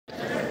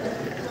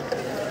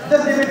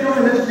Just give me 2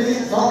 minutes,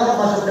 please. Not that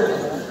much of it.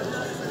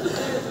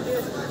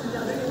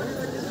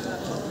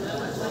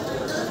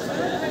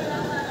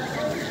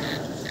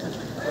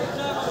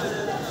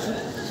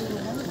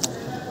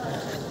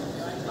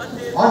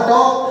 On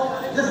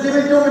top, just give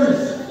me 2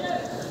 minutes.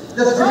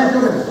 Just give me 2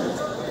 minutes.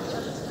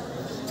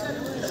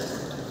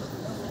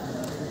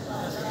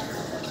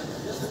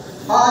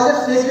 I'll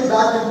just take you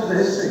back into the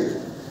history.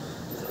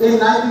 In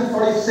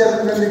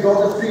 1947, when we got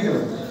the freedom,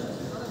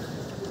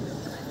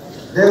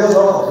 there was a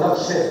lot of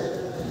bloodshed.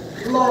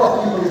 A lot of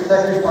people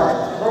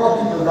sacrificed. A lot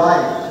of people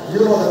died. You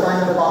know the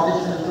kind of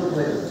partition that took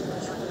place.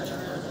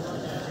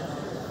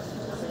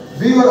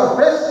 We were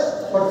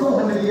oppressed for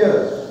 200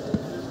 years.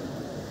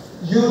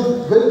 You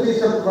will be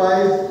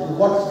surprised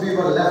what we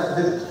were left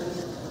with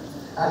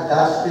at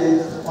that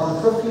stage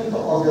on 15th of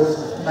August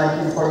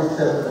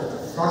 1947.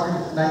 Not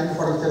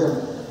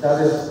 1947, that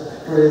is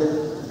today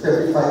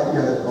 75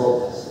 years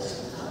ago.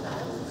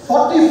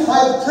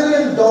 $45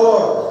 trillion.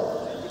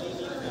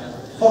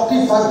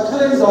 $45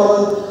 trillion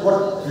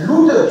were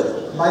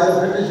looted by the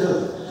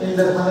Britishers in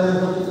the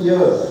 150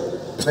 years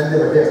when they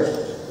were here.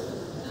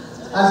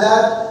 And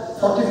that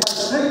 45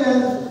 trillion,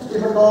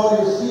 if at all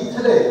you see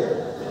today,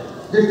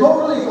 the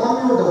total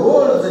economy of the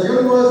world, the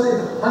universe,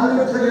 is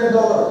 $100 trillion,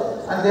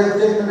 and they have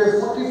taken away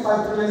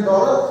 $45 trillion.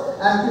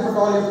 And if at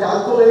all you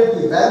calculate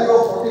the value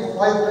of $45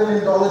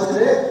 trillion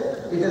today,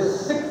 it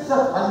is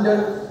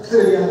 $600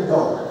 trillion.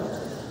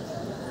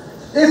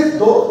 If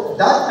though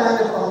that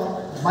kind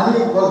of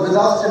money was with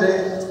us today,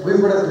 we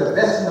would have been the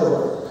best in the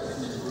world.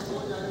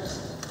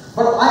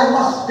 But I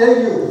must tell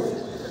you,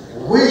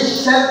 we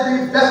shall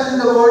be best in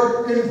the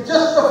world in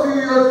just a few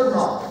years from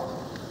now,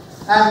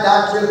 and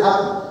that will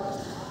happen.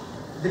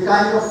 The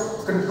kind of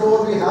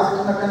control we have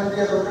in the country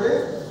as of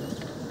today,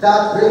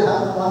 that will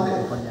happen one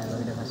day.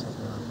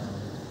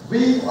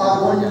 We are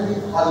going to be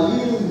a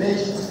leading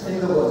nation in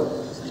the world.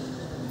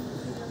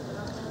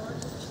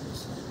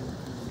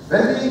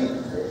 When we,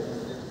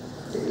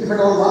 if at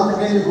all once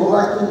again you go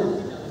back to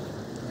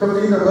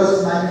 15th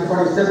August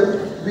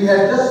 1947, we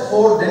had just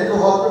 4 dental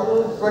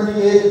hospitals,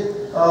 28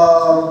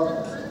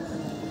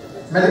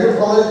 medical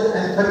college,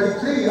 and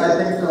 33, I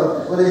think,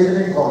 for the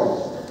engineering college.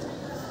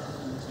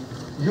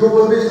 You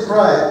will be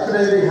surprised,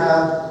 today we have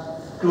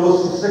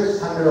close to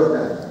 600 of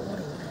them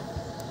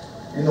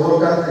in the whole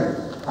country,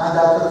 and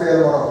that's a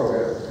fair amount of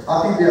progress.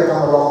 I think we have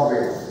come a long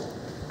way.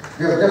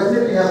 We have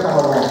definitely have come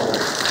a long way.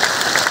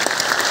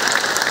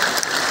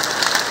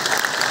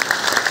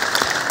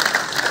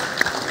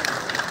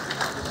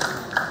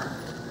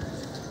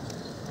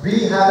 We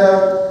had a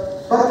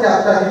per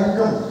capita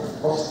income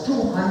of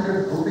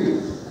 200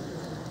 rupees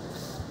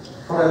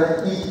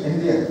for each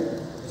Indian.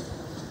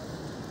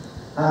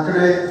 And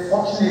today,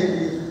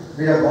 fortunately,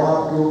 we have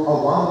gone up to a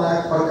 1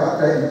 lakh per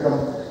capita income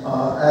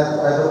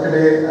as of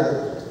today, as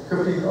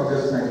 15th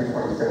August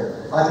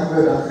 1947. I think we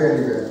have done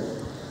fairly well.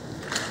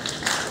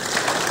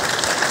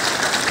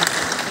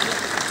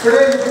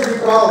 Today, you should be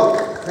proud.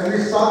 When we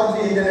started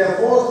the Indian Air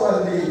Force and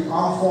the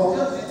Armed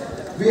Forces,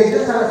 we had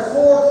just had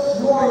 4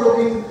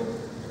 small-looking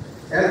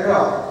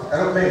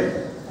aeroplanes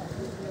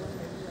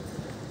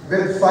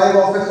with 5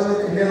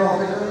 officers, Indian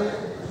officers,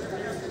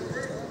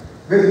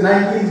 with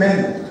 19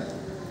 men.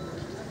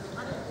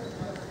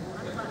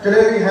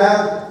 Today we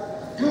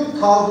have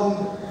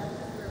 2,000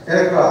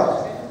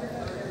 aircraft,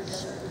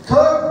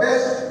 3rd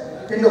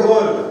best in the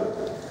world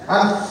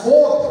and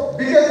 4th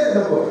biggest in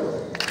the world.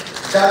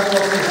 That's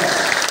what we have.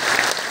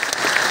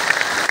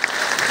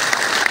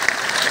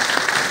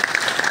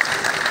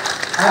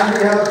 And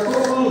we have a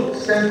total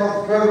strength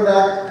of 12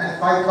 lakh and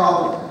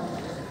 5,000.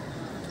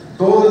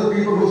 Those are the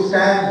people who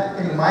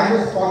stand in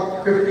minus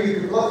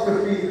 50 to plus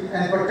 50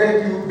 and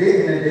protect you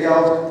day in and day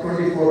out,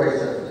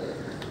 24/7.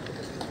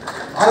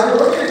 I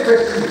will only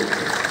request you.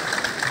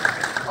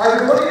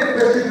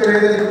 Today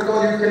that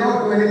because you cannot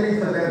do anything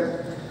for them.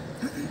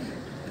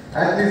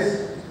 At least,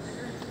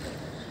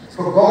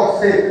 for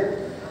God's sake,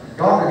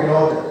 don't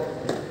ignore them.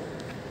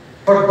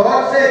 For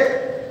God's sake,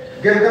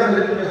 give them a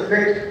little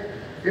respect,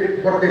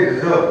 what they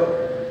deserve.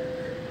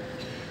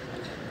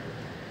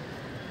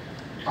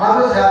 I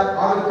was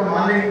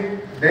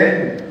commanding then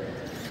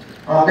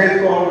a place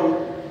called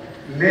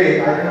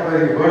Leh, I don't know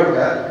whether you heard of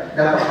that.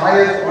 That's the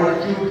highest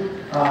altitude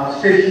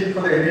station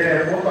for the Indian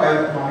Air Force, so I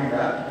was commanding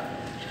that.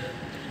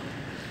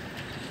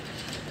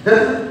 This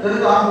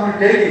is what I'm going to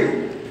tell you.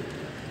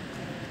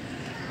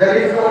 That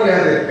if you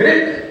have a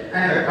grit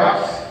and a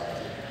guts,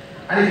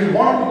 and if you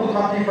want to do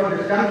something for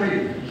this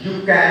country,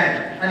 you can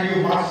and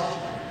you must.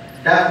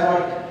 That's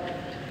what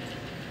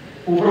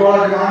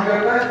Uberwala demand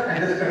karta hai,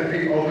 and this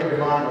country also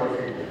demand our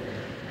people.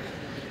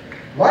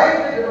 Why do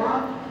they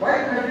demand? Why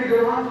the country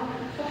demand?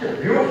 Such a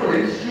beautiful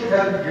institute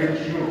has been given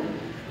to you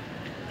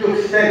to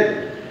excel,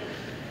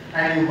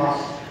 and you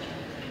must.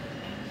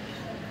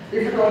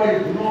 If at all you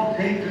do not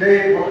think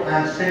today what I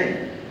am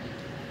saying,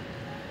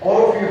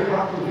 all of you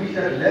have to reach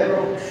that level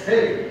of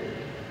excelling.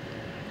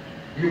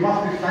 You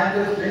must be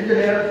scientists,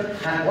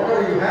 engineers, and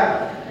whatever you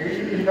have.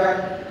 In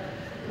fact,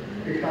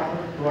 it comes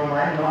to our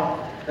mind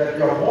now, that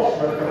you are most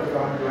welcome to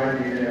come and join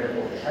the Indian Air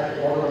Force at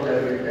whatever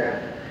level you can.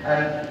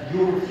 And you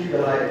will see the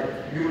light,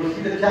 you will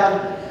see the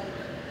challenges.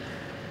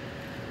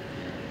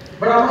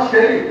 But I must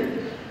tell you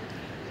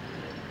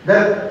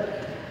that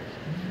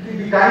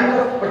the kind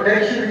of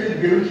protection which is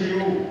given to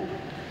you,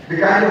 the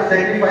kind of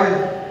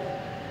sacrifices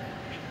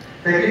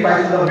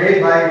are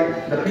made by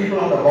the people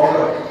on the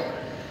border,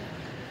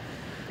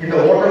 in the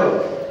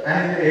water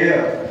and in the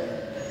air.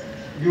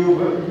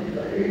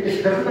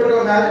 It's difficult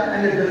to imagine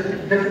and it's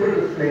difficult to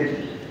explain to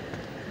you.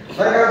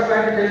 Like I was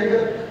trying to tell you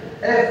that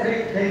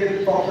everything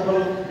is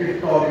possible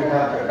if all you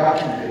have the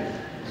guts in it.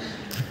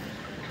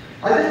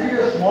 I'll just give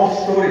you a small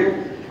story.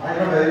 I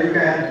don't know whether you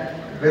can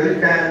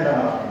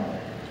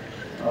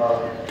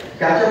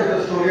catch up with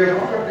the story or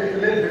not, but it's a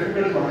little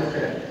difficult to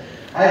understand.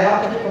 I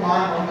happened to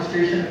command on the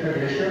station in the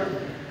glacier,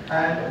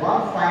 and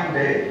one fine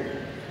day,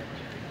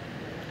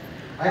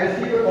 I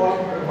received a call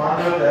from the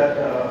commander that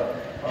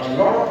a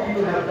lot of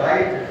people have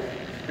died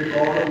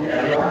because of the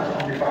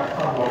avalanche on the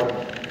Pakistan border.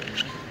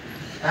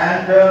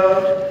 And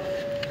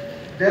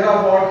there are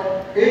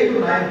about 8 to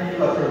 9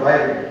 people are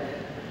surviving,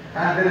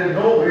 and there is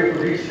no way to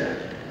reach them.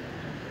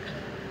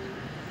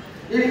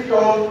 If at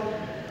all,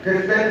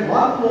 they spend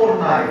one more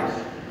night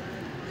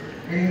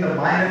in the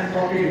minus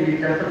 40-degree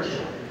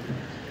temperature,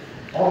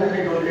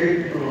 obviously those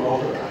 8 people will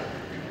also die.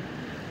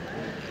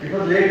 It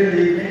was late in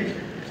the evening.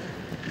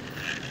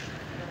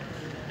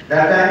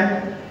 That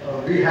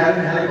time we had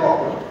a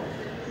helicopter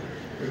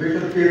which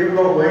was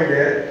capable of going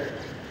there.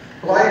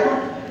 So I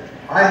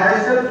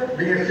myself,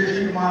 being a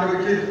station commander,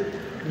 which is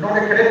not a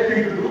correct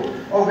thing to do,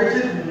 or which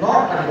is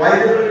not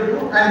advisable to do,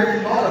 and which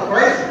is not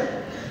surprising,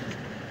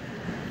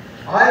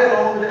 I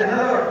along with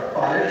another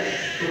pilot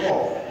took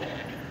off,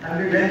 and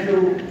we went to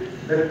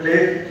the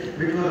place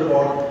which was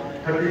about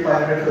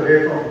 35 minutes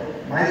away from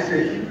my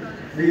station.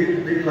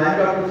 We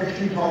climbed up to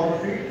 16,000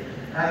 feet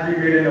and we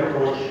made an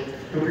approach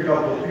to pick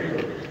up those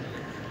people.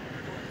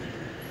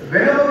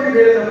 Whenever we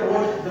made an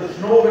approach, the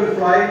snow will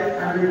fly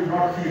and we would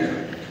not see them.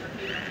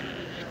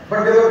 But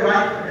they were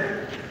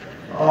crying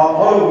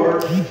all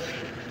over.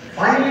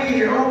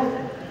 Finally,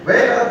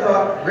 where does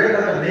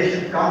the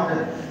nation come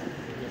in?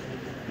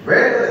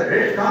 Where does the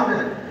grit come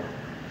in?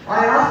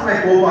 I asked my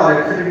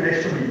co-pilot sitting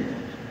next to me,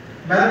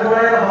 मैंने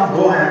बोला यार हम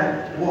 2 हैं,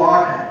 वो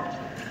 8 हैं.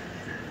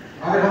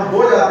 अगर हम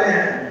 2 जाते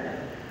हैं,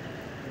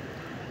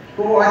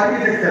 तो I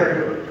think it's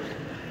acceptable.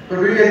 So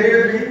do you agree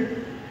with me?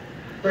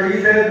 So he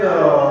said, sir,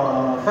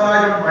 I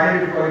don't mind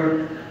if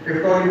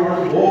you want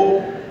to go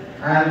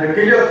and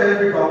kill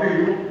yourself, it's up to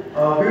you.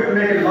 We will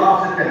make a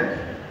last attempt.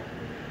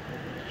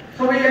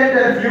 So we went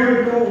and flew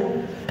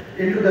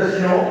into the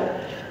snow,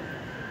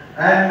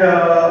 and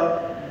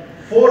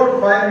 4 to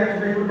 5 minutes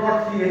we could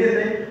not see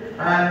anything,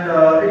 and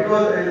it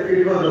was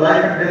a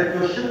life and death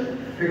question.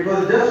 It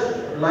was just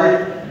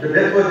life. The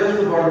death was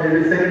just about maybe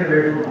a second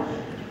away from us.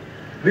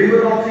 We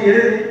could not see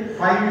anything.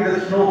 Finally, the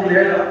snow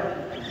cleared up.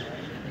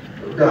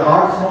 The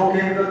hard snow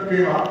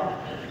came up,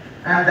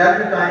 and that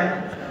the time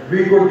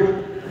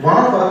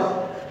one of us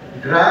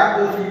drag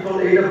those people,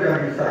 8 of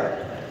them inside.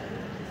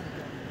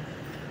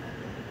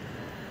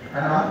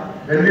 And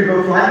when we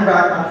were flying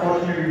back,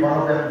 unfortunately one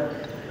of them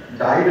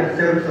died and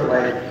 7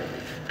 survived.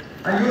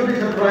 And you will be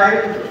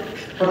surprised,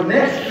 for the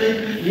next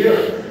 20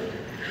 years,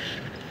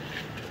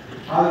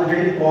 I was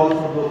getting calls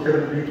from those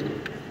 7 people.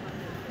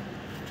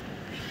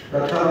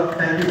 That's all.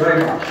 Thank you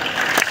very much.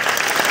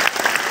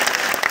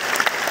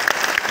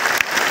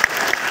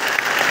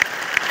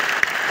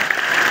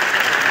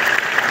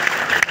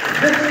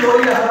 This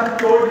story I have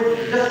told you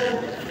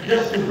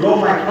just to blow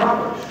my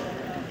trumpet.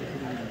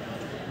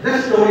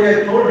 This story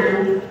I told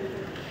you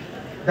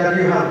that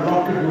you have a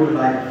lot to do in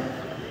life.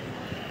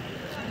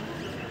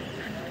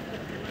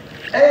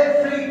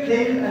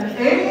 Everything and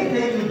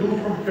anything you do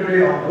from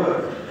today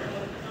onwards,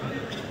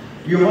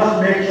 you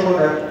must make sure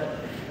that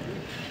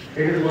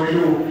it is going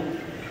to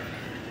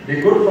be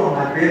good for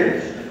my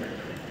parents,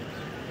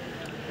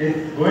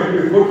 it's going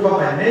to be good for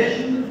my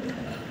nation,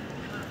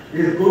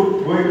 it's going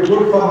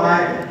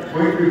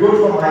to be good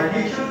for my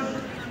teachers,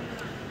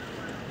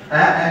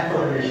 and for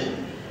the nation.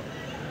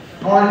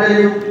 Now I'll tell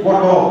you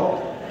what all.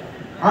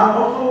 I'm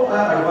also an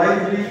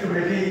advisory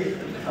committee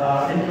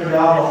in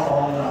Punjab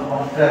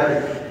on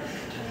traffic.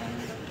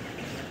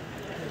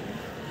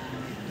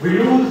 We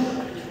lose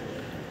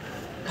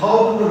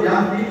thousands of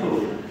young people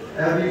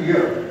every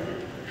year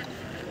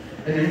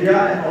in India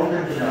and also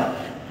in Punjab.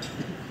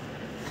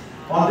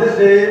 On this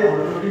day, on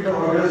the 15th of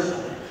August,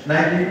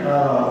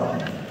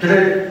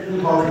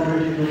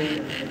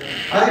 2022,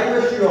 I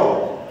request you all,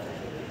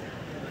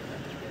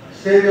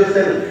 save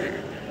yourself.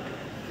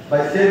 By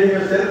saving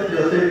yourself, you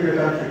are saving your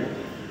country,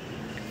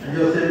 and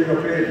you are saving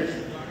your parents.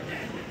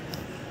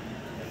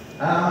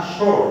 And I'm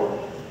sure,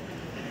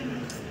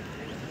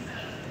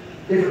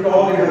 if at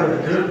all you have a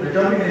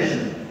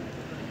determination.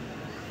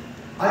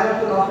 I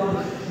also come from a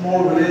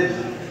small village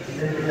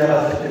in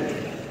Kerala city.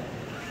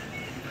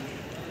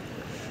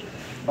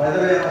 By the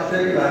way, I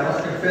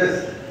must confess,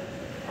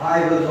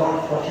 I was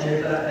not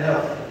fortunate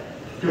enough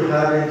to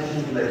have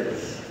institutions like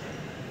this.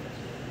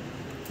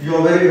 You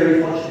are very,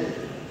 very fortunate.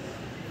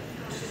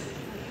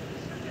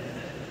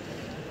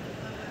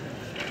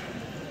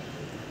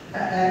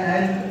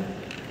 And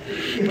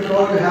if at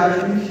all you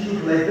have an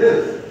institute like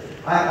this,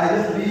 I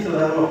just reached the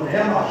level of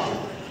mayor marshal.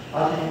 I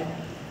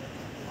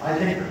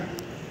think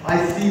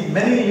I see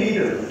many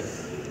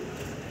leaders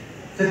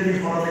sitting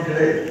in front of me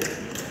today.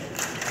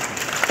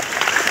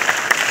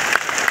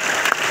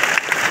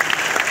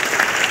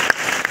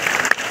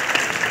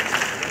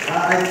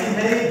 I see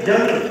many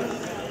generals,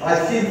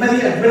 I see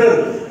many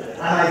admirals,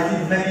 and I see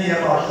many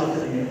air marshals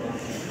sitting in front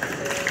of me.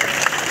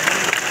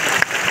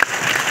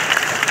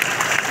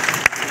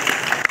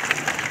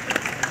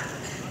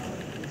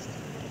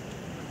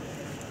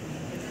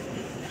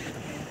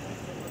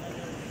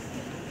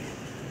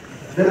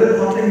 There is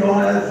something known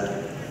as,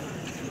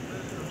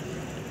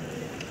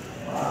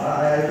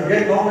 I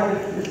forget now, but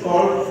it's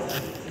called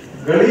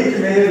Galich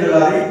Mere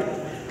Lalari,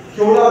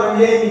 Chola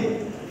Rangeni.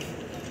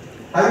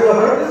 Have you ever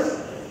heard this?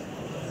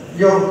 If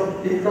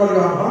you have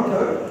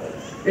heard,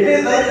 it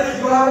is like this,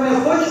 you have an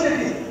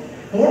opportunity.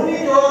 Only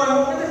Chola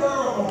Rangeni.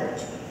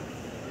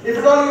 If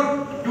at all you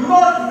do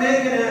not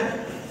make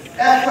an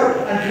effort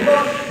and do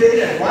not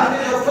take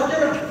advantage of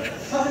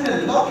such a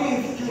lovely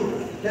institute,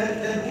 then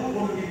who is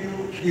going to give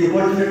you the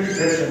opportunity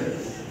present?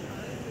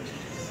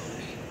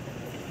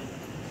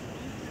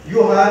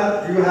 You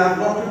have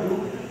what to do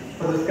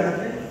for this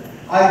country.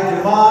 I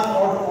demand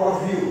all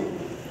of you,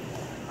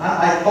 and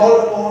I call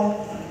upon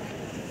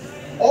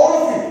all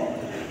of you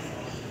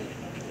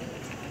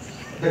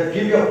that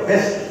give your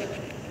best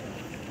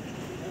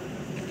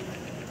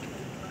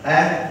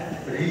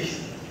and reach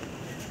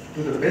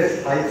to the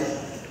best heights.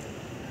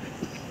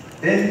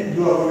 Then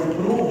you are going to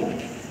prove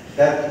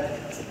that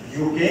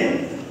you came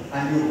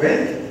and you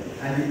went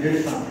and you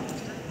did something.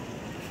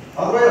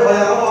 Otherwise,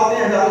 हजारों आते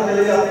हैं, हजारों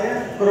चले जाते हैं,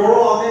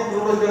 करोड़ों आते हैं,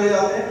 करोड़ों चले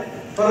जाते हैं.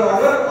 पर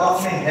अगर आप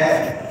में है,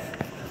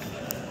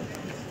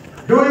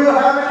 do you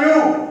have a you?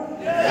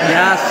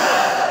 Yes.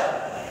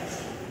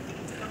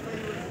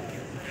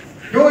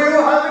 Do you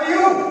have a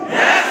you?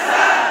 Yes,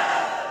 sir.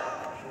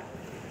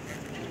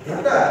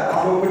 लगता है आप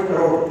लोग कुछ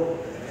करोगे.